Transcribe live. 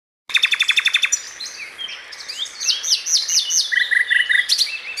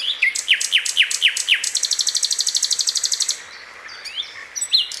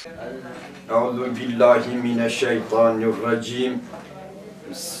Euzu billahi mineşşeytanirracim.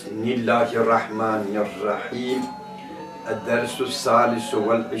 Bismillahirrahmanirrahim. El-dersu salisu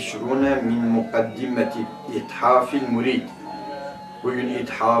vel işrune min mukaddimeti İthâfu'l Murîd. Bugün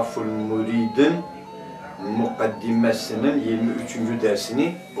İthâfu'l Murîd'in mukaddimesinin 23.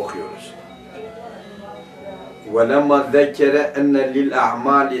 dersini okuyoruz. وَلَمَّا ذَكَرَ اَنَّ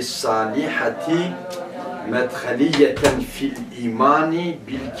لِلْاَعْمَالِ الصَّالِحَةِ مَدْخَلِيَّةً فِي الْاِيمَانِ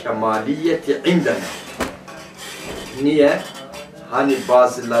بِالْكَمَالِيَّةِ عِنْدَنَا. Niye? Hani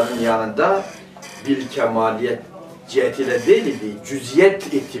bazıların yanında bilkemaliyet cihetiyle değildi,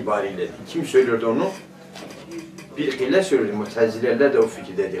 cüziyet itibariyle. Kim söylüyordu onu? Bir kile söylüyordu. Mutezileler de o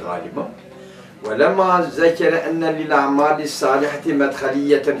fikirdeydi galiba. وَلَمَّا ذَكَرَ اَنَّ لِلْاَعْمَالِ الصَّالِحَةِ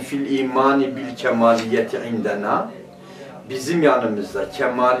مَدْخَلِيَّةً فِي الْاِيمَانِ بِالْكَمَالِيَّةِ عِنْدَنَا. Bizim yanımızda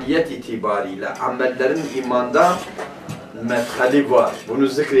kemaliyet itibariyle amellerin imanda medhali var. Bunu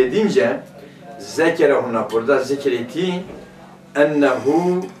zikredince zekerehuna burada zikretti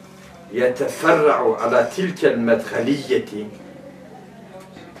ennehu yeteferra'u ala tilkel medhaliyeti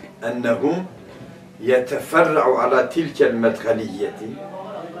ennehu yeteferra'u ala tilkel medhaliyeti.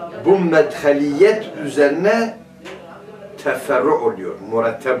 Bu medhaliyet üzerine teferru oluyor,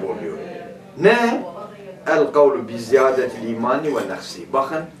 muretteb oluyor. Ne? El-kavlu bi ziyadetil imani ve nefsi.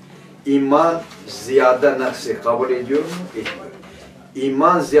 Bakın, iman ziyade nefsi kabul ediyor mu? Etmiyor.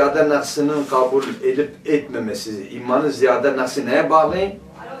 İman ziyade nefsinin kabul edip etmemesi, imanın ziyade nefsi neye bağlı?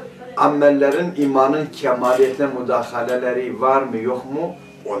 Amellerin imanın kemaliyetine müdahaleleri var mı yok mu?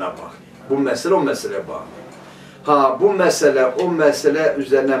 Ona bağlı. Bu mesele o mesele bağlı. Ha bu mesele o mesele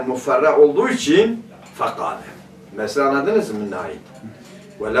üzerine muferra olduğu için fakale. Mesela anladınız mı nihayet?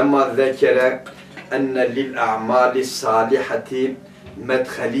 وَلَمَّا ذَكَرَ اَنَّ لِلْاَعْمَالِ الصَّالِحَةِ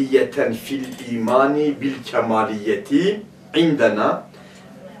مَدْخَلِيَّةً فِي الْاِيمَانِ بِالْكَمَالِيَّةِ عِنْدَنَا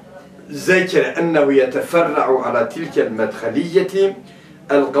ذَكَرَ اَنَّهُ يَتَفَرَّعُ عَلَى تِلْكَ الْمَدْخَلِيَّةِ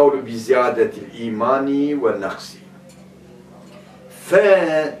الْقَوْلُ بِزِيَادَةِ الْاِيمَانِ وَالنَّقْسِ.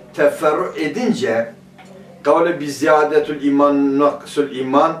 Teferru edince kavle bi ziyadetul iman naksul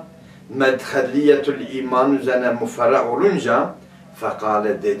iman medhaliyetul iman üzerine muferra olunca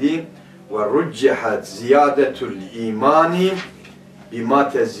fekale dedi ve ruccihat ziyadetul imani bima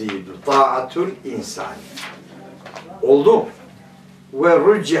tezidu ta'atul insani. Oldu. Ve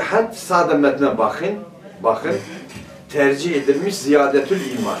ruccihat sade metne bakın tercih edilmiş ziyadetül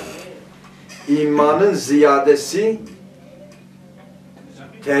iman. İmanın ziyadesi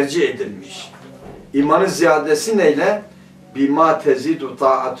tercih edilmiş. İmanın ziyadesi neyle? Bima tezidu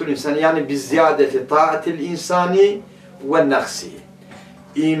ta'atul insani. Yani bi ziyadeti ta'atil insani ve naksi.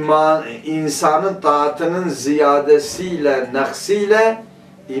 İnsanın taatının ziyadesiyle, naksiyle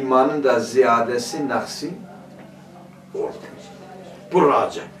imanın da ziyadesi, naksi olur. Bu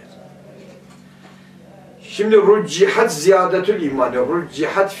racidir. Şimdi ruccihat ziyadetül imani.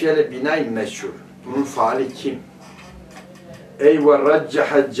 Ruccihat fiili binay meşhur. Bunun faali kim? Ey ve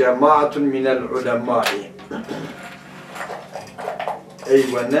raccahat cemaatun minel ulemâi. Ey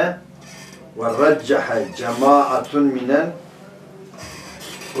ve ne? Ve raccahat cemaatun minel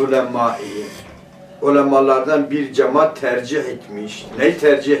ulemâi. Ulemalardan bir cemaat tercih etmiş. Neyi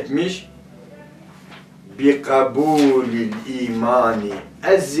tercih etmiş? Bi kabulil imani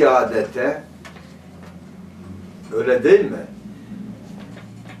ez ziyadete. Öyle değil mi?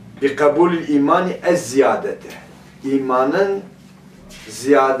 Bi kabulil imani ez ziyadete. İmanın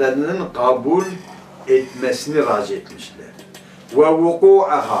ziyadenin kabul etmesini raci etmişler. Ve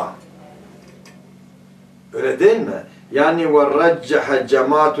vuku'aha. Öyle değil mi? Yani ve raccaha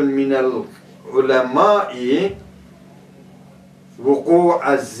cemaatun minel ulemâi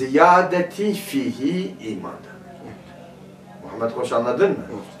vuku'a ziyadeti fihi imanda. Muhammed hoş anladın mı?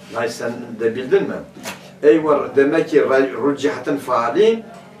 Nay sen de bildin mi? Eyvah demek ki ruccihatın faali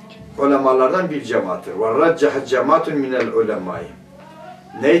ulemalardan bir cemaattir. Ve raccahat cemaatun minel ulemâi.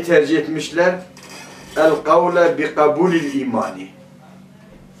 Neyi tercih etmişler? El kavle bi kabulil imani.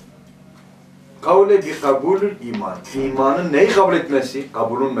 Kavle bi kabulil iman. İmanın neyi kabul etmesi?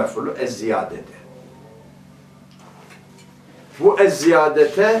 Kabulun mef'ulü ez ziyadete. Bu ez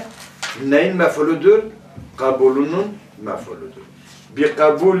ziyadete neyin mef'ulüdür? Kabulunun mef'ulüdür. Bi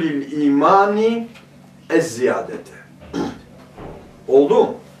kabulil imani ez ziyadete.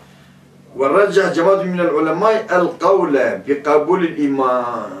 Oldu. Ve racca cemaatun minel ulemâi el kavle bi kabulil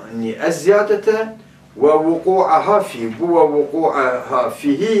imani ez ziyadete ve vuku'aha fi. Bu ve vuku'aha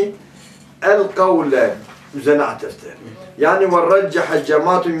fihi el kavle üzerine atıftır. Yani ve raccaha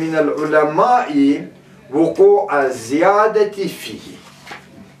cemaatun minel ulemâi vuku'a ziyadeti fihi.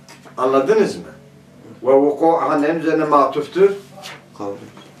 Anladınız mı? Ve vuku'aha ne üzerine matuftur?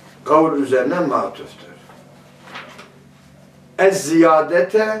 kavl üzerine matuftur.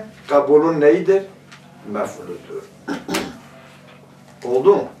 Ez-ziyadete kabulun neyidir? Mef'uludur.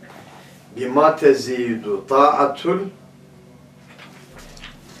 Oldu mu? Bima tezidu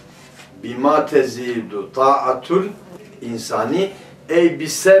ta'atul insani ey bi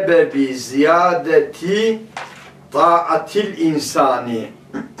sebebi ziyadeti ta'atil insani.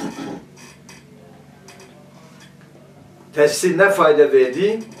 Tefsir ne fayda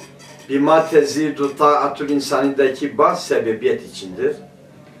verdi? Bima tezidu ta'atul insanideki bazı sebebiyet içindir.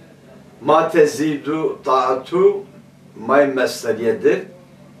 Ma tezidu ta'atu may mesteriyedir.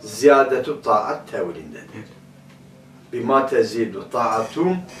 Ziyadetu ta'at tevlindedir. Bima tezidu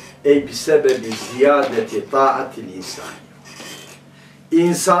ta'atum ey bi sebebi ziyadeti ta'atil insani.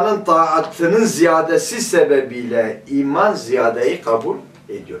 İnsanın taatının ziyadesi sebebiyle iman ziyadeyi kabul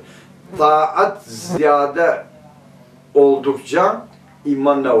ediyor. Taat ziyade oldukça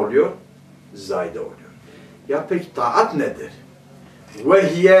iman ne oluyor? Zayde oluyor. Ya peki taat nedir?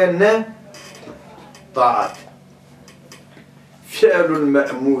 Vehiye ne? Taat. Fi'lul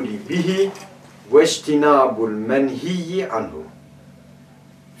me'muri bihi ve iştinabul menhiyyi anhu.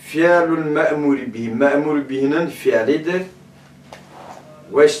 Fi'lul me'muri bihi. Me'mur bihinin fiilidir.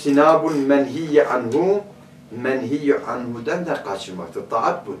 Ve iştinabul menhiyyi anhu. Menhiyyi anhu'dan da kaçınmaktır.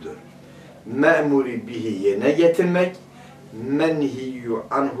 Taat budur. Me'muri bihi yerine getirmek, menhiyyu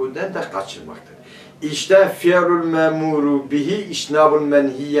anhu'dan da kaçınmaktır. İşte fi'lul me'muru bihi, iştinabul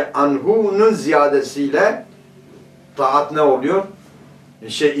menhiyyi anhu'nun ziyadesiyle taat ne oluyor?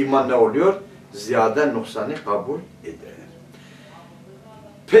 İman ne oluyor? Ziyade noksanı kabul eder.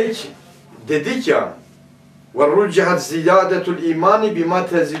 Peki, dedik ya وَرُجِّحَتْ زِيَادَةُ الْاِيمَانِ بِمَا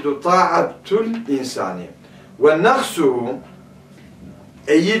تَزِدُ طَاعَةُ الْاِنْسَانِ وَنَقْسُهُ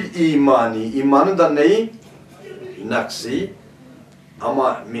eğil imani, imanın da neyi? Naksi.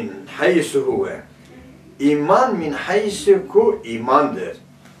 Ama min haysu huve. İman min haysu ku imandır.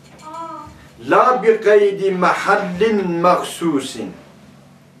 La bi kaydi mahallin mahsusin.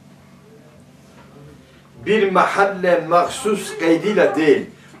 Bir mahalle mahsus kaydiyle değil.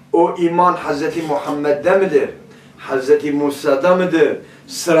 O iman Hz. Muhammed'de midir? Hz. Musa'da mıdır?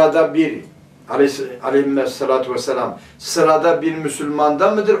 Sırada bir aleyhissalatu vesselam sırada bir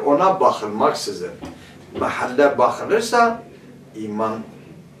Müslümanda mıdır? Ona bakılmaksızın. Mahalle bakılırsa iman,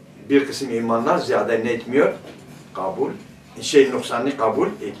 bir kısım imanlar ziyade ne etmiyor? Noksanını kabul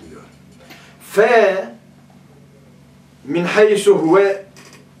etmiyor. Fe min haysu huve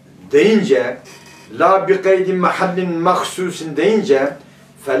deyince la bi kaydi mahallin mahsusin deyince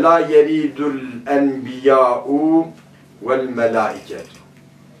فَلَا يَرِيدُ الْاَنْبِيَاءُ وَالْمَلَائِكَةُ.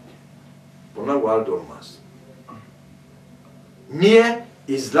 Buna varid olmaz. Niye?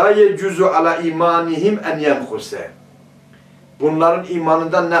 اِذْلَا يَجُزُ عَلَى اِيمَانِهِمْ اَنْ يَنْخُسَ. Bunların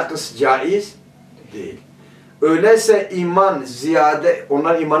imanında nakıs caiz değil. Öyleyse iman ziyade,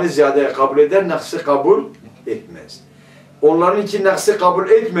 onlar imanı ziyadeye kabul eder, naksı kabul etmez. Onların için naksı kabul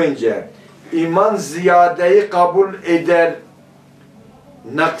etmeyince iman ziyadeyi kabul eder,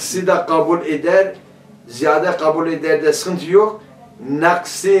 naksı da kabul eder, ziyade kabul eder de sıkıntı yok.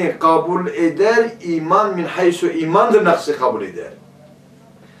 Naksı kabul eder, iman min haysu imandır, naksı kabul eder.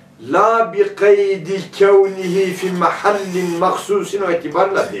 La bi kaydi kevnihi fi mahallin mahsusin o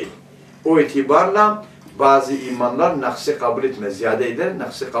itibarla değil. O itibarla bazı imanlar naksı kabul etmez, ziyade eder,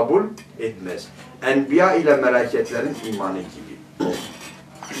 naksı kabul etmez. Enbiya ile meleketlerin imanı gibi.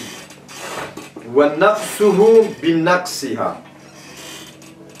 Ve naksuhu bin naksiha.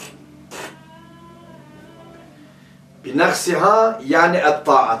 Binaksiha yani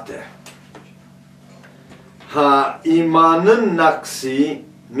et-taate. İmanın naksi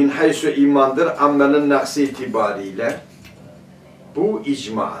min haysu imandır, amelin naksi itibariyle bu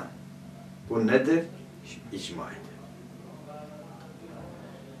icma. Bu nedir? İcma.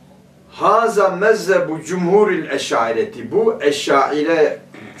 Haza mezhebu cumhuril eşaireti. Bu eşaire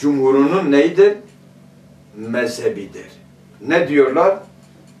cumhurunun neydir? Mezhebidir. Ne diyorlar?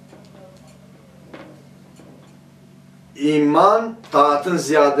 İman taatın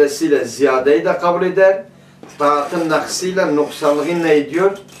ziyadesiyle ziyadeyi de kabul eder. Taatın naksıyla noksanlığı ne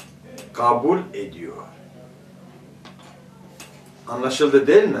ediyor? Kabul ediyor. Anlaşıldı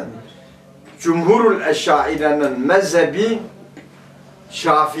değil mi? Cumhurul eşairenin mezhebi,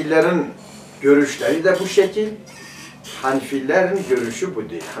 Şafilerin görüşleri de bu şekil. Hanifilerin görüşü bu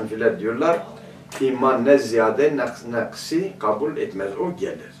değil. Hanifiler diyorlar, iman ne ziyade naksı kabul etmez. O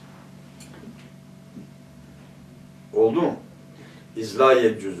gelir. Oldu mu? İzla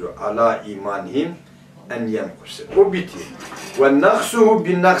yecuzu ala imanihim en yemkuse. O bitir. Ve naksuhu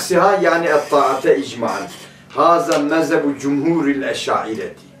bin naksiha yani et-taate icma'an. Haza mezhebu cumhuril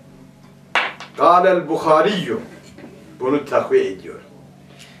eşaireti. Kâlel Bukhariyyum. Bunu takviye ediyor.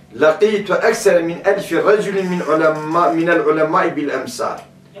 Laqitu ekser min elfi raculin minel ulemâi bil emsar.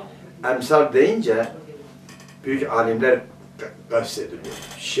 Emsar deyince büyük alimler kastediliyor.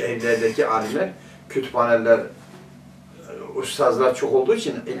 Şehirlerdeki alimler, kütüphaneler, ustazlar çok olduğu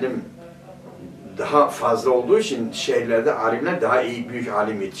için, ilim daha fazla olduğu için şehirlerde alimler daha iyi, büyük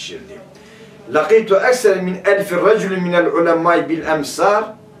alim yetişirdi. Laqitu ekser min elfi raculin minel ulemâi bil emsar.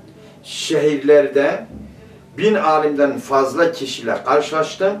 Şehirlerde 1000 alimden fazla kişiyle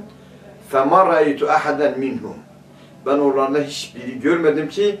karşılaştım. فَمَا رَأَيْتُ أَحَدًا مِنْهُمْ. Ben oralarda hiçbiri görmedim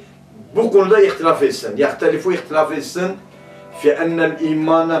ki bu konuda ihtilaf etsin. يَخْتَلِفُ ihtilaf etsin. فِأَنَّ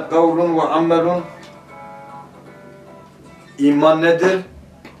الْاِيمَانَ قَوْلٌ وَعَمَلٌ. İman nedir?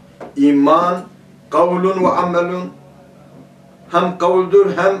 İman kavlun ve amelun. Hem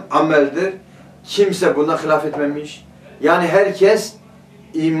kavuldur hem ameldir. Kimse buna hilaf etmemiş. Yani herkes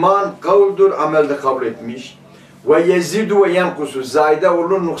iman kavuldur, amelde kabul etmiş. Ve yezidu ve yenkusu. Zayde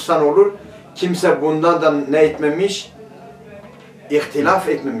olur, nuksan olur. Kimse bundan da ne etmemiş? İhtilaf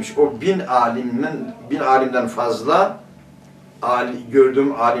etmemiş. O 1000 alimden fazla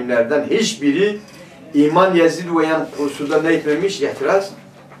gördüğüm alimlerden hiçbiri iman yezidu ve yenkusu da ne etmemiş? İhtiraz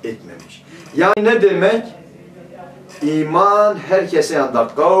etmemiş. Yani ne demek? İman herkesin yanında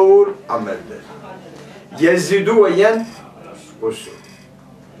kavul, ameldir. Yezidu ve yenkusu.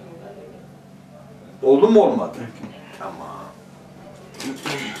 Oldu mu olmadı? Tamam.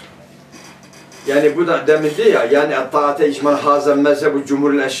 Yani bu da demedi ya, yani taate icmal hazen mezhebu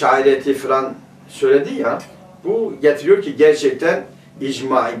cumhurul eşaireti falan söyledi ya, bu getiriyor ki gerçekten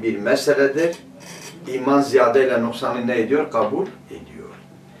icmai bir meseledir. İman ziyadeyle noksanı ne ediyor? Kabul ediyor.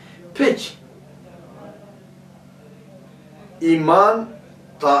 Peki, iman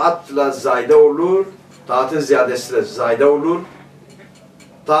taatla zayde olur, taatın ziyadesiyle zayde olur,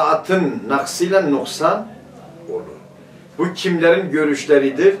 taatın naksıyla noksan olur. Bu kimlerin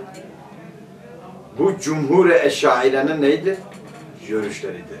görüşleridir? Bu cumhur-i eşairenin neydir?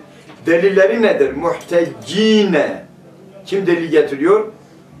 Görüşleridir. Delilleri nedir? Muhteccine. Kim delil getiriyor?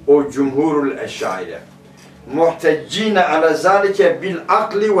 O cumhurul eşaire. Muhteccine ala zalike bil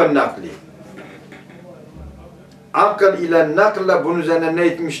akli ve nakli. Akıl ile nakla bunun üzerine ne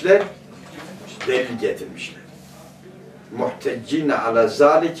etmişler? Delil getirmişler. Muhteccine ala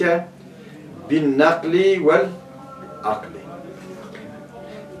zalike bin nakli vel akli.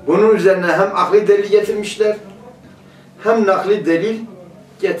 Bunun üzerine hem akli delil getirmişler, hem nakli delil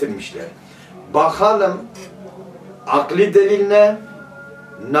getirmişler. Bakalım akli delil ne?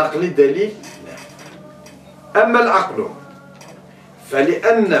 Nakli delil ne? Emmel aklu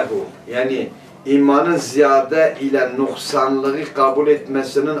feliennehu, yani imanın ziyade ile noksanlığı kabul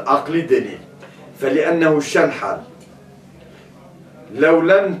etmesinin akli delil. Feliennehu şenhal lev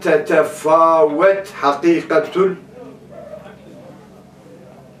lem tetefâvet hakikatul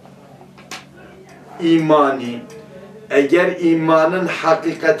imani, eğer imanın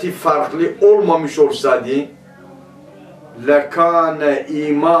hakikati farklı olmamış olsaydı, lekâne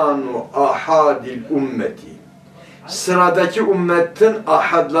imanu ahadil ümmeti, sıradaki ümmetin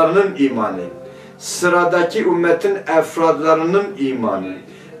ahadlarının imanı, sıradaki ümmetin efradlarının imanı,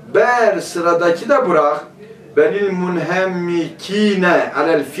 sıradaki de bırak, belil munhemmikine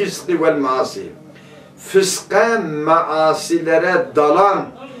alel fiski vel maasi, fıska maasilere dalan,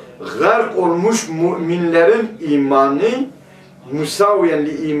 gark olmuş müminlerin imanı musaviyen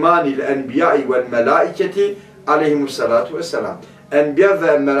li imanil enbiyai vel melaiketi aleyhimussalatu vesselam. Enbiya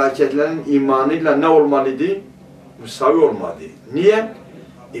ve meleketlerin imanıyla ne olmalıydı? Musavi olmalı. Niye?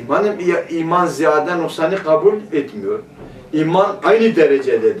 İman ziyade noksanı kabul etmiyor. İman aynı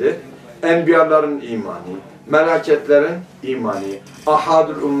derecededir. Enbiyaların imanı, meleketlerin imanı,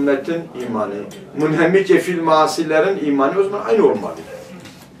 ahadül ümmetin imanı, munhemmike fil maasilerin imanı o zaman aynı olmalı.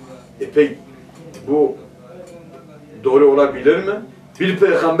 Peki bu doğru olabilir mi? Bir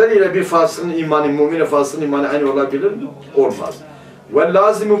peygamber ile bir fasılın imanı, mümin fasılın imanı aynı olabilir mi? Olmaz. Ve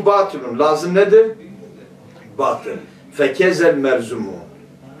lazimu batılun. Lazım nedir? Batıl. Fekezel merzumu.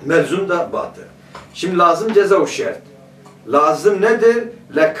 Merzum da batıl. Şimdi lazım ceza şert. Lazım nedir?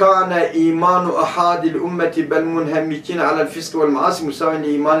 Lekâne imanu ahadil ümmeti bel munhemmikine alel fisk vel maasi musavin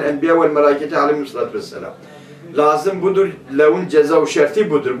li imanil enbiya vel melâketi aleyhissalatu vesselam. Lazım budur, levun ceza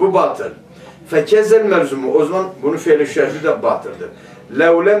şerti budur, bu batıl. Fekezel merzumu, o zaman bunun fiili şerti de batıldır.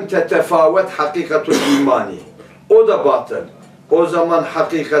 Levlem tetefâvet hakikatul imani, o da batıl. O zaman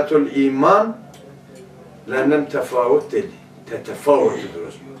hakikatul iman lem tefâvet değil, tetefâvetüdür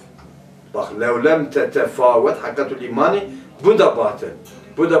o zaman. Bak, levlem tetefâvet hakikatul imani, bu da batıl.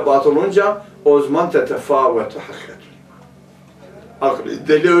 Bu da batıl olunca o zaman tetefâvetu hakikatul iman. Akli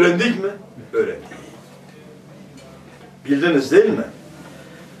deli öğrendik mi? Öğrendik. Bildiniz değil mi?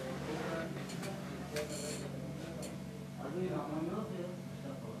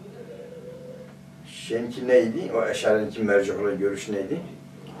 Şeyinki neydi? O Eşari'ninki mercuhla görüş neydi?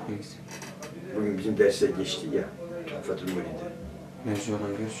 Hangisi? Bugün bizim derse geçti ya. Tuhfetül Murîd'e. Mercu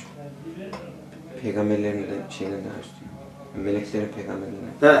olan görüş. Peygamberlerin de şeyden daha üstün. Meleklerin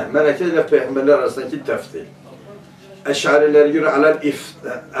peygamberlerine. Melekler ile peygamberler arasındaki teftil. Eşariler göre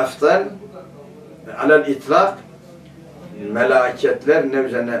alel itlak meleketler ne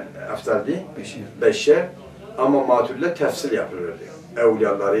üzerine eftaldi? Beşer. Ama maturiler tefsil yapıyorlar.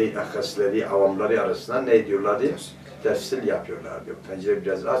 Evliyaları, ahasları, avamları arasında ne diyorlardı? Tefsil yapıyorlar. Yok, pencere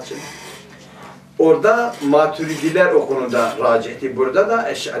biraz açın. Orada maturidiler o konuda racihti. Burada da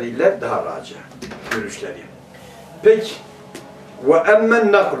eşariler daha racih görüşleri. Peki ve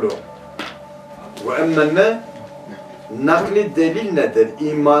emmen naklu ve emmen ne? Nakli delil nedir?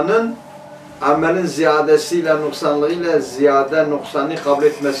 İmanın amelin ziyadesiyle, noksanlığıyla ziyade noksanı kabul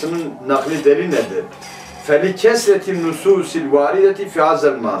etmesinin nakli delil nedir? Feli kesretin nususil varideti fi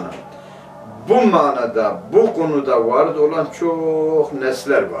hazel mana. Bu manada, bu konuda varid olan çok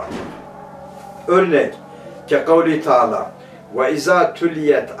nesler var. Örnek, ke kavli Teala ve izâ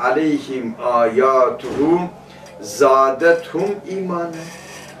tüliyet aleyhim âyâtuhum zâdethum imanen.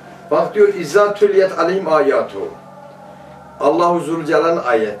 Bak diyor, izâ tüliyet aleyhim âyâtuhum. Allah-u Zülcelal'in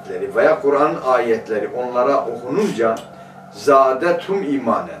ayetleri veya Kur'an'ın ayetleri onlara okununca zâdethum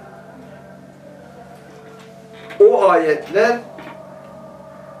imanen. O ayetler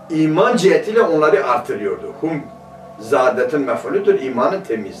iman cihetiyle onları artırıyordu. Hum zâdetin mef'ulüdür, imanın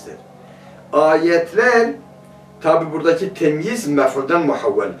temizdir. Ayetler, tabi buradaki temyiz mef'ulden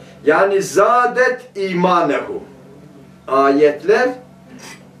muhavvel. Yani zâdet imanehu. Ayetler,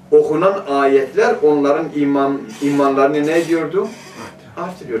 okunan ayetler onların imanlarını ne ediyordu?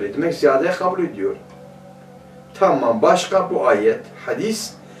 Artırıyor. Demek ziyadeye kabul ediyor. Tamam, başka bu ayet,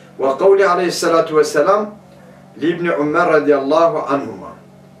 hadis ve kavli aleyhissalatu vesselam İbni Ömer radıyallahu anhuma.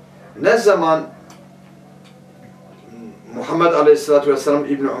 Ne zaman Muhammed aleyhissalatu vesselam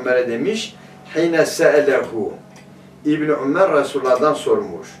İbni Ömer'e demiş, hine se'elehu. İbni Ömer Resulullah'dan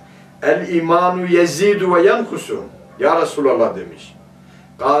sormuş. El imanu yezidu ve yankusu. Ya Resulallah demiş.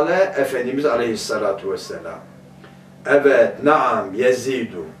 Kale Efendimiz aleyhissalatu vesselam. Evet, naam,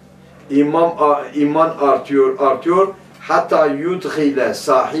 yezidu. İman artıyor. Hatta yudhile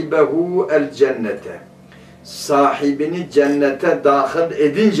sahibehu el cennete. Sahibini cennete dahil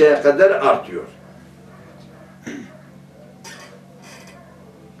edinceye kadar artıyor.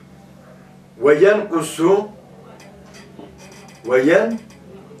 Ve yenkusu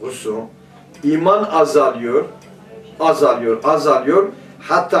iman azalıyor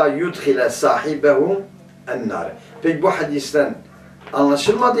hatta yudhile sahibehu ennâre. Peki bu hadisten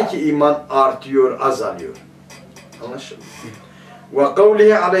anlaşılmadı ki iman artıyor, azalıyor. Anlaşıldı. Ve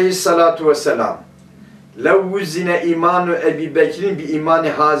kavlihi aleyhissalatu vesselam لَوْ وُزِنَ اِمَانُ اَبِي بَكْرٍ بِاِمَانِ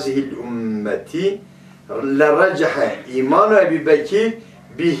هَذِهِ الْاُمَّةِ لَرَجَحَ اِمَانُ اَبِي بَكِرٍ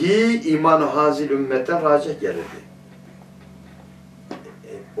bihi iman hazil ümmetten racih gelirdi.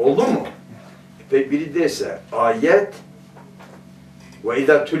 Oldu mu? Peki biri derse ayet ve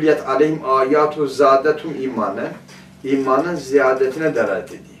izâ tüliyet aleyhim âyâtu zâdetum imanen, imanın ziyadetine delalet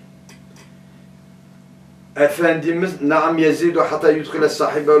ediyor. Efendimiz naam yezidu hatta yudhile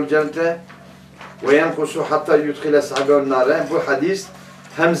sahibe'l cennete ve yenkusu hatta yudhile sahibe'l nâre. Bu hadis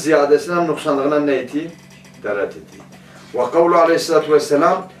hem ziyadesine hem noksanlığına ne etti? Delalet ediyor. Ve kavlu aleyhissalatu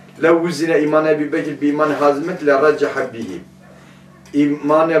vesselam lev vuzine iman Ebu Bekir bi iman hazmet le racaha bihi.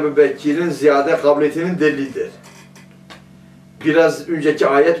 İman Ebu Bekir'in ziyade kabiliyetinin delilidir. Biraz önceki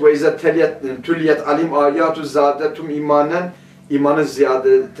ayet ve izâ tüliyet alim âyâtu zâdetum imanen, imanın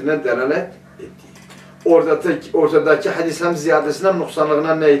ziyadetine delalet etti. Ortadaki hadis hem ziyadesine hem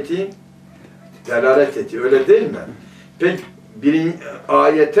noksanlığına ne etti? Delalet etti. Öyle değil mi? Peki bir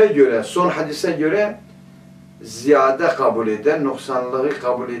ayete göre, son hadise göre ziyade kabul eder, noksanlığı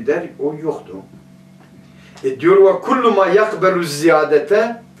kabul eder, o yoktu. Diyor ve kullu ma yakbelu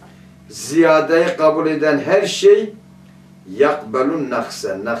ziyadete, ziyadeyi kabul eden her şey yakbelu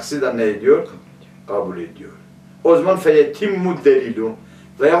nakse. Naksı da ne ediyor? Kabul ediyor. O zaman feyetimmu delilu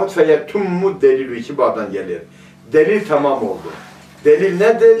veyahut feyetummu delilu, iki bağdan gelir. Delil tamam oldu. Delil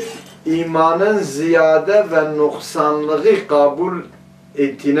nedir? İmanın ziyade ve noksanlığı kabul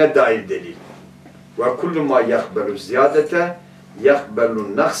ettiğine dair delil. Ve kullu ma yakbelu ziyadete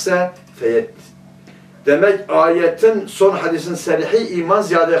yakbelu nakse feyet. Demek ayetin son hadisin serihi iman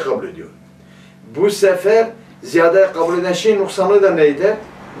ziyadeye kabul ediyor. Bu sefer ziyadeye kabul eden şey noksanlığı da neydi?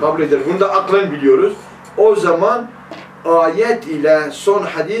 Kabul eder. Bunu da aklen biliyoruz. O zaman ayet ile son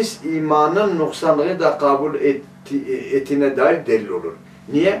hadis imanın noksanlığı da kabul ettiğine dair delil olur.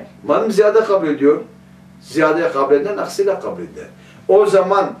 Niye? Madem ziyade kabul ediyor, ziyadeye kabul eden aksiyle kabul eder. O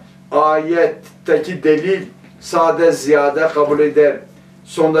zaman ayetteki delil sade ziyade kabul eder,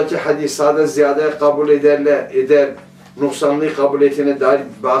 sondaki hadis sade ziyade kabul eder, noksanlığı kabul ettiğine dair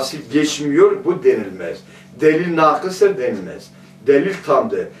bahsi geçmiyor, bu denilmez. Delil nakısır denilmez. Delil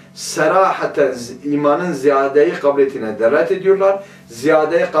tamdır. Serahaten imanın ziyadeyi kabul ettiğine delalet ediyorlar.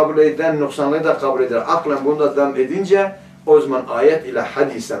 Ziyadeyi kabul eden noksanlığı da kabul eder. Aklen bunu da devam edince o zaman ayet ile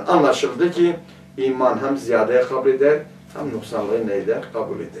hadisen anlaşıldı ki iman hem ziyadeyi kabul eder hem noksanlığı ne eder?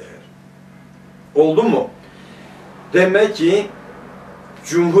 Kabul eder. Oldu mu? Demek ki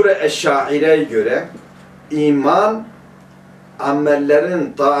Cumhur-i Eşşaire'ye göre iman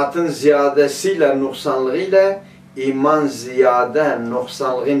amellerin taatın ziyadesiyle noksanlığıyla iman ziyade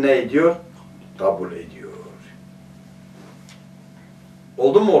noksanlığı ne ediyor? Kabul ediyor.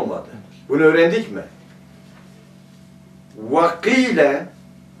 Oldu mu olmadı? Bunu öğrendik mi? Vakile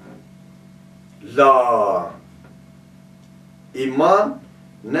la iman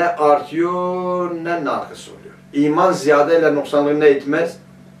ne artıyor ne nakıs oluyor. İman ziyadeyle noksanlığı ne etmez?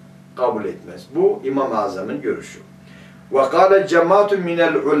 Kabul etmez. Bu İmam-ı Azam'ın görüşü. وَقَالَ جَمَاتٌ مِنَ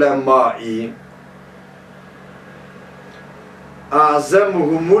الْعُلَمَاءِ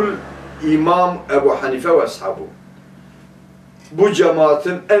اَعْزَمُهُمُ İmam Ebu Hanife ve ashabu. Bu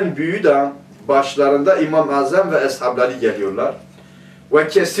cemaatin en büyüğü de başlarında İmam-ı Azam ve eshabları geliyorlar.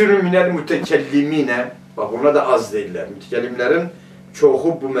 وَكَسِرُ مِنَ الْمُتَكَلِّمِينَ Bak bunlar da az değiller. Mütekellimlerin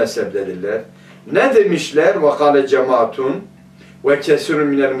çoğu bu mezheptedirler. Ne demişler? وَقَالَ جَمَاتٌ وَكَسِرُ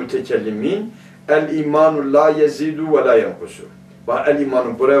مِنَ الْمُتَكَلِّمِينَ El-imanu la yezidu ve la yenkusu. Bak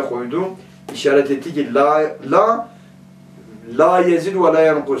el-imanı buraya koydu. İşaret etti ki la yezidu ve la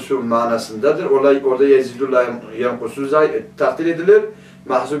yenkusu manasındadır. Orada yezidu la yenkusu takdir edilir.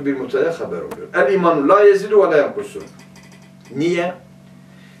 Mahzub bir mutaya haber oluyor. El-imanu la yezidu ve la yenkusu. Niye?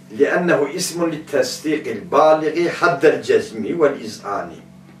 لِأَنَّهُ اِسْمٌ لِلْتَسْدِيقِ الْبَالِغِ حَدَّ الْجَزْمِ وَالْاِزْعَانِ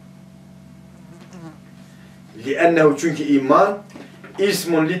لِأَنَّهُ çünkü iman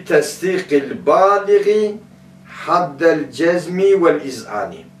İsmun li tasdikil baligi haddel cezmi vel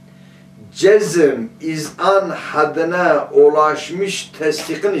iz'ani. Cezm, iz'an haddına ulaşmış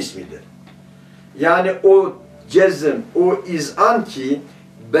tasdikin ismidir. Yani o cezm, o iz'an ki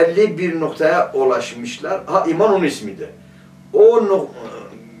belli bir noktaya ulaşmışlar. İman onun ismidir.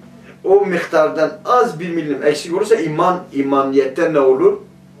 O miktardan az bir milim eksik olursa imaniyetten ne olur?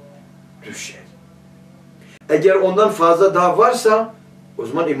 Düşer. Eğer ondan fazla daha varsa o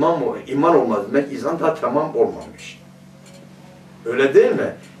zaman iman olmaz. Demek izan daha tamam olmamış. Öyle değil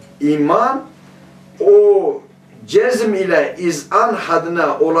mi? İman o cezm ile izan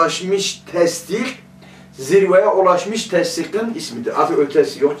haddına ulaşmış tasdik, zirveye ulaşmış tasdikin ismidir. Artık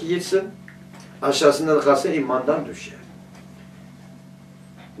ötesi yok ki gitsin. Aşağısında da kalsa imandan düşer.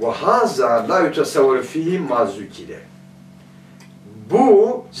 وَهَذَا لَا يُتَسَوَّرُ فِيهِ مَا زُكِرَ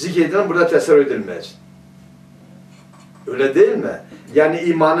Bu zikredilen burada tesavvur edilmez. Öyle değil mi? Yani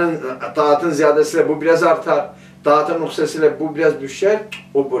imanın, taatın ziyadesiyle bu biraz artar. Taatın nuksesiyle bu biraz düşer.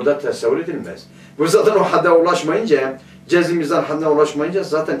 O burada tesavvur edilmez. Bu zaten o hadda ulaşmayınca, cezimizden haddına ulaşmayınca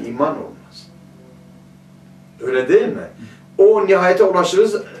zaten iman olmaz. Öyle değil mi? O nihayete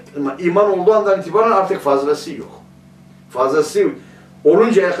ulaşırız. İman olduğu andan itibaren artık fazlası yok. Fazlası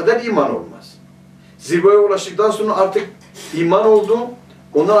oluncaya kadar iman olmaz. Zirveye ulaştıktan sonra artık iman oldu.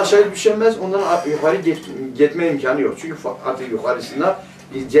 Ondan aşağıya düşemez, ondan yukarı gitme imkanı yok. Çünkü artık yukarısında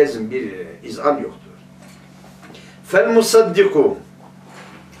bir cezm, bir izan yoktur. Fel-musaddiku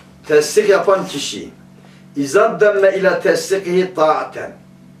Tesdik yapan kişi İzâ demme ile tesdikihi ta'aten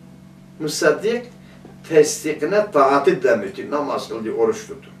Musaddik tesdikine taatı demektir. Namaz kıldı, oruç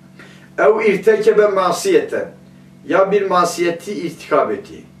tuttu. Ev irtekebe masiyeten ya bir masiyeti irtikab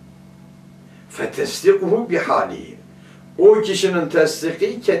etti. Fetesdikuhu bihalihi O kişinin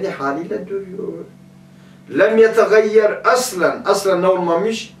tesdiki kendi haliyle duruyor. Lem yetegayyer aslen. Aslen ne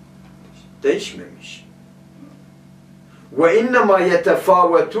olmamış? Değişmemiş. Ve innema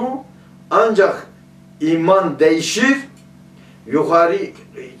yetefâvetu ancak iman değişir.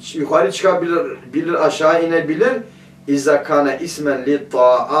 Yukarı çıkabilir, aşağı inebilir. İzâ kâne ismen li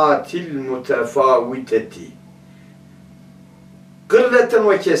ta'atil mutefâviteti. Kılleten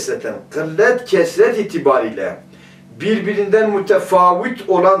ve kesreten. Kıllet, kesret itibariyle birbirinden mütefavit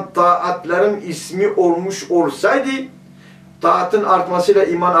olan taatların ismi olmuş olsaydı, taatın artmasıyla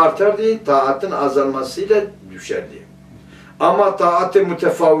iman artardı, taatın azalmasıyla düşerdi. Ama taat-ı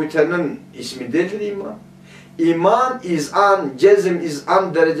mütefavitenin ismi değildir iman. İman, izan, cezm,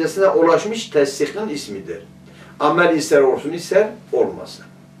 izan derecesine ulaşmış tesdikin ismidir. Amel ister olsun ister olmasın.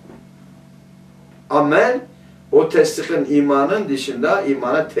 Amel o tasdikin imanın dışında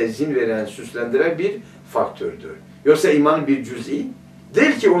imana tezyin veren, süslendiren bir faktördür. Yoksa imanın bir cüz'i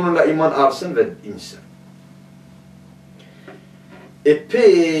değil ki onunla iman artsın ve insin.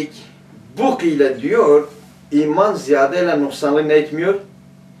 Peki bu ile diyor iman ziyadeyle noksanlığı ne etmiyor?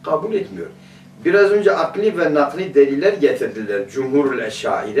 Kabul etmiyor. Biraz önce akli ve nakli deliller getirdiler. Cumhurul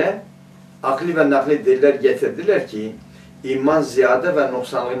Eşaire akli ve nakli deliller getirdiler ki iman ziyade ve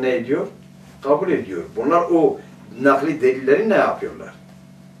noksanlığı ne ediyor? Kabul ediyor. Bunlar o nakli delilleri ne yapıyorlar?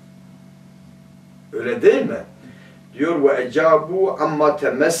 Öyle değil mi? Diyor ve ecabu amma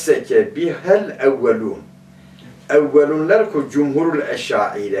temesseke bihel evvelun. Evvelunlar ku cumhurul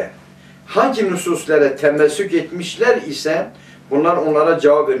eşaire. Hangi nususlara temessük etmişler ise bunlar onlara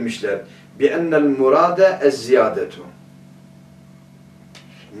cevap vermişler. Bi ennel murade ez ziyadetu.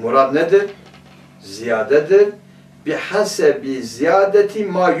 Murad nedir? Ziyadedir. Bi hasebi ziyadeti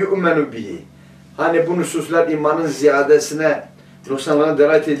ma yu'menu bihi. Hani bu nususlar imanın ziyadesine, noksanlığına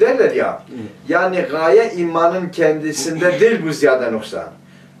delalet ederler ya. Yani gaye imanın kendisinde değil bu ziyade noksan.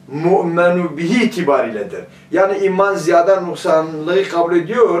 Mu'menu bihi itibariyledir. Yani iman ziyade noksanlığı kabul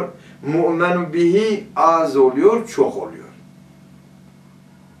ediyor. Mu'menu bihi az oluyor, çok oluyor.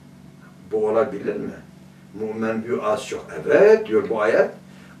 Bu olabilir mi? Mu'men bihi az çok. Evet diyor bu ayet.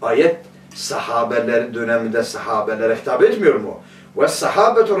 Ayet sahabeleri döneminde sahabelere hitap etmiyor mu? Ve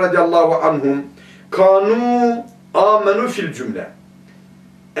sahabetu radiyallahu anhum kanu amenu fil cümle.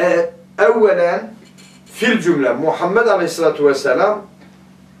 Evvelen fil cümle Muhammed aleyhissalatu vesselam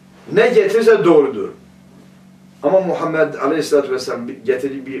ne getirirse doğrudur. Ama Muhammed aleyhissalatu vesselam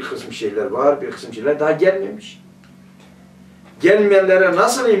getirdiği bir kısım şeyler var, bir kısım şeyler daha gelmemiş. Gelmeyenlere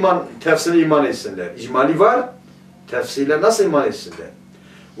nasıl iman, tefsili iman etsinler? İcmali var, tefsile nasıl iman etsinler?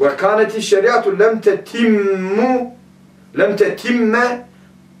 Ve kâneti şeriatü lem tetimme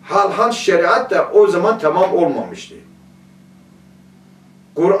hal şeriat da o zaman tamam olmamıştı.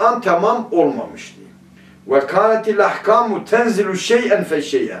 Kur'an tamam olmamıştı. Ve kânetil ahkâmu tenzilu şey'en fe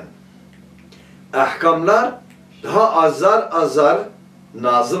şey'en. Ahkamlar daha azar azar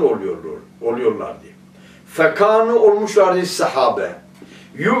nazır oluyorlardı. Fekânu olmuşlardı sahabe.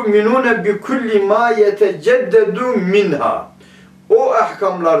 Yu'minûne bi kulli mâ yeteceddedu minha. O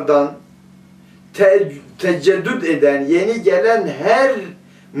ahkamlardan teceddüd eden, yeni gelen her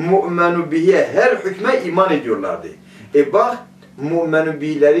mu'menu bihiye, her hükme iman ediyorlardı. Bak, mu'menu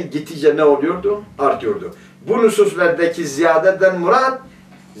bihileri gittikçe ne oluyordu? Artıyordu. Bu nususlardaki ziyadeden murat,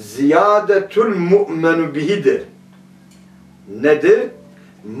 ziyadetul mu'menu bihidir. Nedir?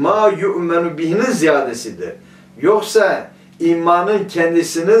 Ma yu'menu bihinin ziyadesidir. Yoksa imanın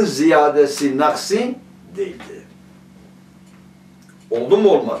kendisinin ziyadesi, naksi değildir. Oldu mu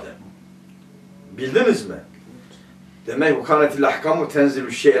olmadı? Bildiniz mi? Demek bu kânetil ahkâmu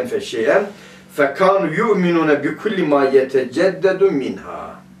tenzilu şey'en fe şey'en fekânu yu'minûne bi kulli mâ yeteceddedu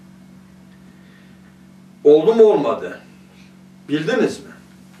minhâ. Oldu mu olmadı? Bildiniz mi?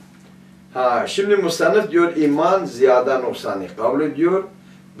 Şimdi musannif diyor iman ziyada noksanı kabul ediyor.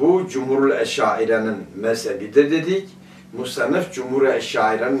 Bu Cumhurul Eşaire'nin mezhebidir dedik. Musannif Cumhurul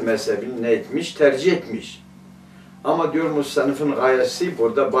Eşaire'nin mezhebini ne etmiş? Tercih etmiş. Ama diyor musannifin gayesi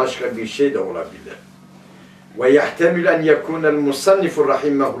burada başka bir şey de olabilir. Ve yahtemil en yekunel musannifu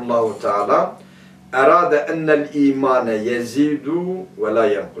rahimehullahu teala erade ennel imane yezidu ve la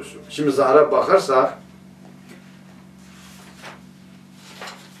yenkusu. Şimdi zahara bakarsak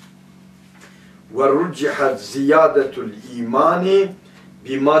ve rucihat ziyadetul imani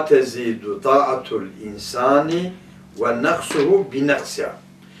bima tezidu ta'atul insani ve naksuhu bi naksya.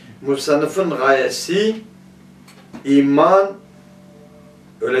 Musannifin gayesi iman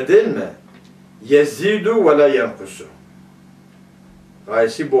öyle değil mi? Yezidu ve la yenkusu.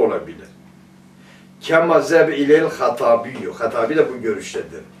 Gayesi bu olabilir. Kema zeb ilel hatabiyyü. Hatabi de bu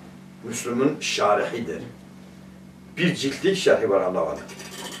görüştedir. Müslüm'ün şarihidir. Bir ciltlik şerhi var Allah'a emanet.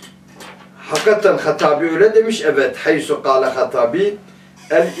 Hakikaten Hatabi öyle demiş. Evet. Haysu kâle Hatabi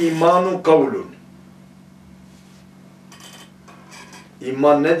el imanu kavlun.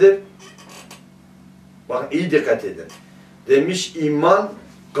 İman nedir? Bakın iyi dikkat edin. Demiş iman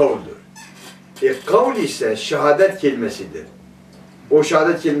kavldur. Kavl ise şehadet kelimesidir. O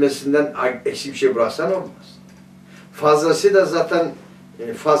şehadet kelimesinden eksik bir şey bıraksan olmaz. Fazlası da zaten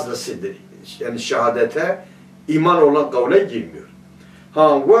fazlasıdır. Yani şehadete iman olan kavle girmiyor.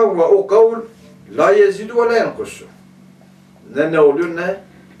 Ve o kavl la yezidu ve la yenkusu. Ne oluyor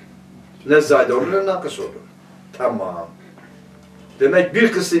ne zayda olur ne nakıs olur. Tamam. Demek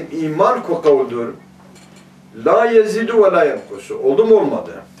bir kısım iman kavldur. La yezidu ve la yenkusu. Oldu mu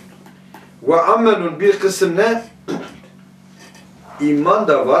olmadı? Ve amelun bir kısım ne? İman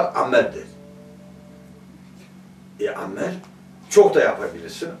da var, ameldir. Amel çok da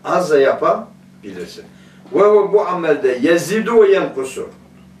yapabilirsin, az da yapabilirsin. Ve bu amelde yezidu ve yenkusu.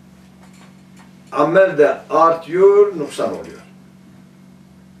 Amel de artıyor, nuksan oluyor.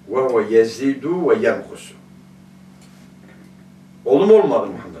 Ve yezidu ve yenkusu. Olur mu olmadı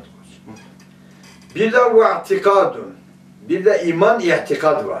Muhammed Koç? Bir de ve i'tikadun. Bir de iman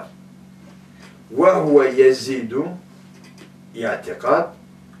i'tikad var. Ve huve yezidu i'tikad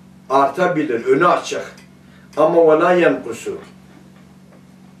artabilir, önü açık. Ama ve la yenkusu.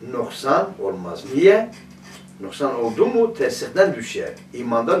 Noksan olmaz. Niye? Noksan oldu mu tesihten düşer,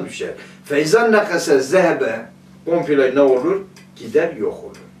 imandan düşer. Feyzan nekase zehebe komple ne olur? Gider, yok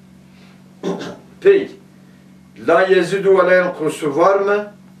olur. Peki, la yezidu ve la yenkusu var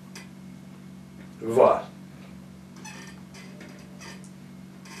mı? Var.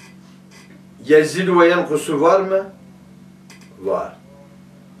 Yezidu ve yenkusu var mı? Var.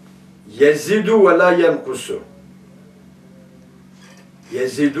 Yezidu ve la yenkusu.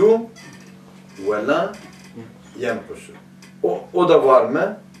 Yezidu ve la yenkusu. O da var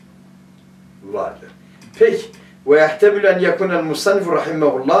mı? Vardır. Peki. Ve yehtemil en yekunel musannif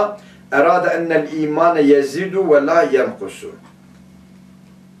rahimehullah erade ennel imane yezidu ve la yenkusu.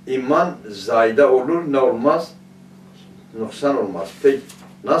 İman zayda olur, ne olmaz? Noksan olmaz. Peki.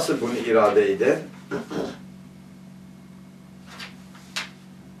 Nasıl bunu irade eder?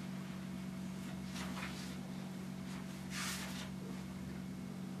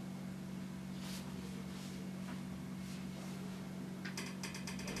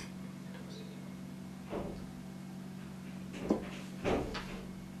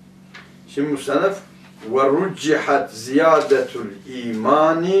 Şimdi musannef ve ruccihat ziyadetul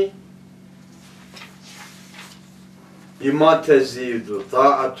imani bima tezidu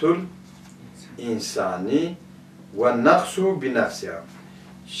ta'atul insani ve naksu bi nafsiha.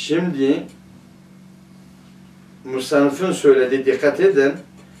 Şimdi musannifin söylediği, dikkat edin,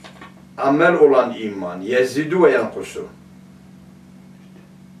 amel olan iman yezidu ve yankusu.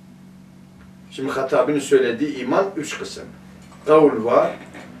 Şimdi Hatabi'nin söylediği iman 3 kısım. Kavl var,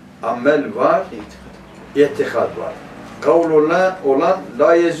 amel var, itikad var. Kavl olan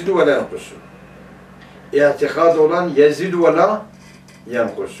la yezidu ve la yankusu. İtikad olan yezidu ve la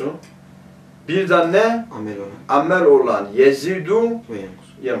yankusu. Bir de ne? Amel olan yezidu ve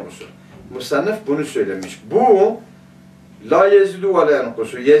yankusu. Musannif bunu söylemiş. Bu la yezidu ve la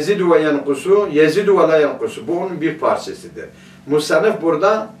yankusu, yezidu ve yankusu, yezidu ve la yankusu. Bu onun bir parçasıdır. Musannif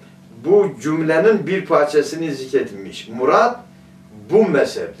burada bu cümlenin bir parçasını zikretmiş. Murad bu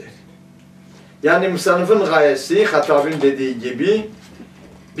mezheptir. Yani musannifin gayesi Hatabi'nin dediği gibi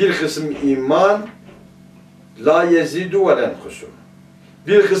bir kısım iman la yezidu ve la yankusu.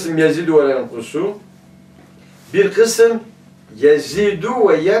 Bir kısım yezidu ve la yankusu. Bir kısım yezidu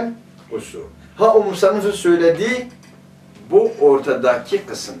ve yankusu. Ha o musannifin söylediği bu ortadaki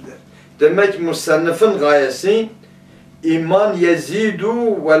kısımdır. Demek ki musannifin gayesi iman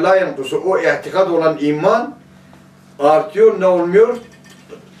yezidu ve la yankusu. O itikad olan iman artıyor, ne olmuyor?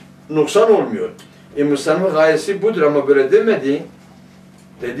 Noksan olmuyor. Musannifin gayesi budur ama böyle demedi.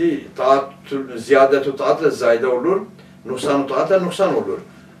 Dedi, ziyadetu taatla zayda olur, nuksanu taatla nuksan olur.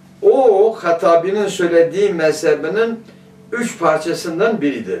 O, Hatabi'nin söylediği mezhebinin 3 parçasından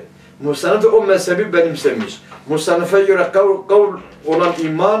biridir. Musannif o mezhebi benimsemiş. Musannif'e göre kavl olan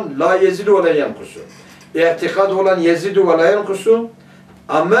iman la yezidu ve la yankusu. İtikad olan yezidu ve la yankusu.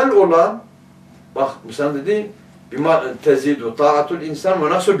 Amel olan, bak Musannif dedi, bima tezidu taatul insan ve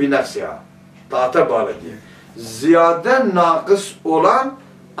nasıl bi nefsiha. Taata bağlı diye. Ziyade nakıs olan,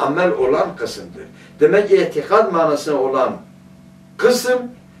 amel olan kısımdır. Demek ki itikad manasına olan kısım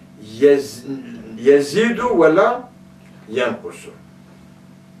yezidu ve la yankusu.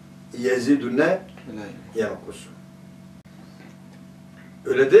 Yezidu ne? Yankusu.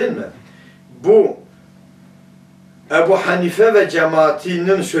 Öyle değil mi? Bu Ebu Hanife ve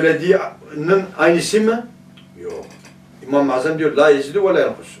cemaatinin söylediğinin aynısı mı? Yok. İmam-ı Azam diyor la yezidu ve la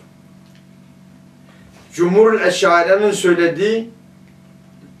yankusu. Cumhur-ül Eş'ari'nin söylediği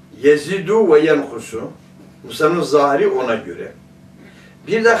yezidu ve yankusu. Musa'nın zahiri ona göre.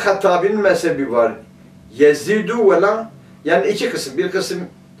 Bir de Hatabi'nin mezhebi var. Yezidu ve la, yani 2 kısım. Bir kısım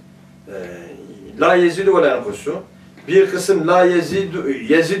la yezidu ve la yankusu. Bir kısım la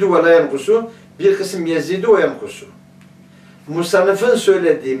yezidu ve la yankusu. Bir kısım yezidu ve yankusu. Musannif'in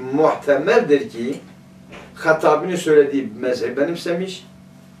söylediği muhtemeldir ki Hatabi'nin söylediği mezhebi benimsemiş.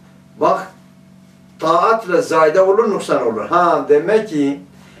 Bak, taatla zayda olur, nuksan olur. Ha, demek ki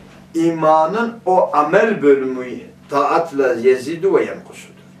imanın o amel bölümü taatla yezidu ve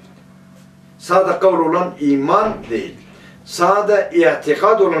yankusudur. Sadece kavl olan iman değil. Sade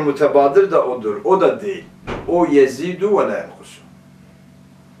i'tikad olan mütebadır da odur. O da değil. O yezidu ve la yankusu.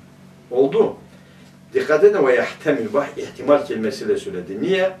 Oldu. Dikkat edin ve yahtemil. Bak ihtimal kelimesiyle söyledi.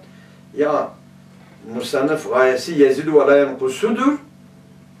 Niye? Ya musannif gayesi yezidu ve la yankusudur.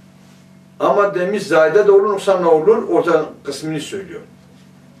 Ama demiş zayide de olur, yoksa ne olur? Orta kısmını söylüyor.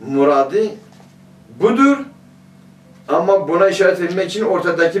 Muradi budur. Ama buna işaret etmek için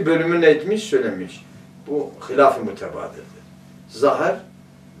ortadaki bölümü ne etmiş? Söylemiş. Bu hilaf-ı mütebadildir. Zahar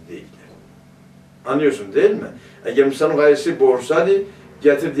değildir. Anlıyorsun değil mi? Eğer Musa'nın gayesi bu olsaydı,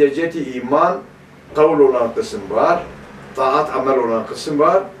 getir diyecekti iman, kavul olan kısım var, taat, amel olan kısım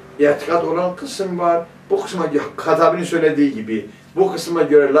var, itikat olan kısım var. Bu kısma Katabi'nin söylediği gibi, bu kısma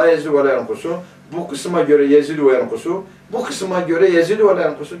göre la yezidu ve la yankusu, bu kısma göre yezidu ve yankusu, bu kısma göre yezidu ve la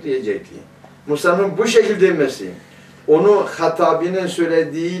yankusu diyecekti. Musa'nın bu şekilde demesi, onu Hatabi'nin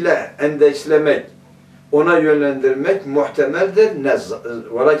söylediğiyle endekslemek, ona yönlendirmek muhtemeldir,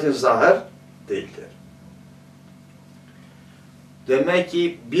 velakin zahir değildir. Demek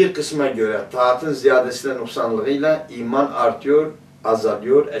ki bir kısma göre taatın ziyadesiyle noksanlığıyla iman artıyor,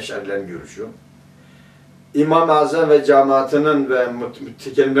 azalıyor, Eş'arilerin görüşü. İmam-ı Azam ve cemaatinin ve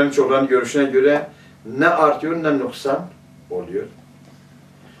mütekellimlerin çoğunun görüşüne göre ne artıyor ne noksan oluyor.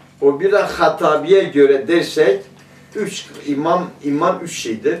 O bir de Hatabi'ye göre dersek, iman üç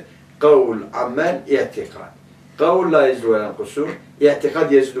şeydir. Kavul, amel, i'tikad. Kavul la yezidu ve la yankusu,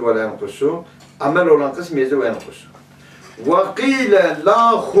 i'tikad yezidu ve la yankusu, amel olan kısım yezidu ve yankusu. Ve qîle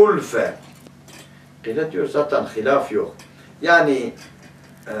la hulfe. Qîle diyor zaten hilaf yok. Yani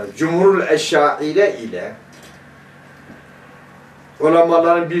cumhurul eşşaire ile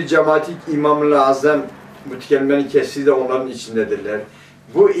ulemaların bir cemaati İmam-ı Azam mütekellimlerin kesiri de onların içindedirler.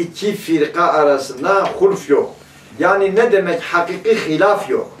 Bu iki firka arasında hulf yok. Yani ne demek? Hakiki hilaf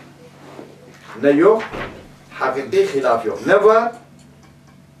yok. Ne yok? Hakiki hilaf yok. Ne var?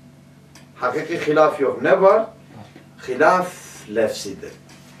 Hakiki hilaf yok. Ne var? Hilaf lefsidir.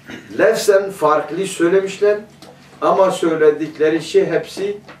 Lefsen farklı söylemişler ama söyledikleri şey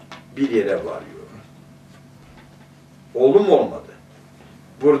hepsi bir yere varıyor. Oldu mu olmadı?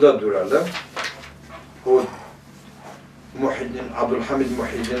 Burada duralım. O Muhiddin, Abdülhamid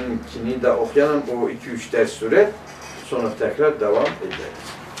Muhiddin'inkini de okuyalım. O 2-3 ders süre. Sonra tekrar devam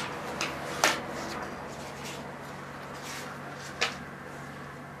ederiz.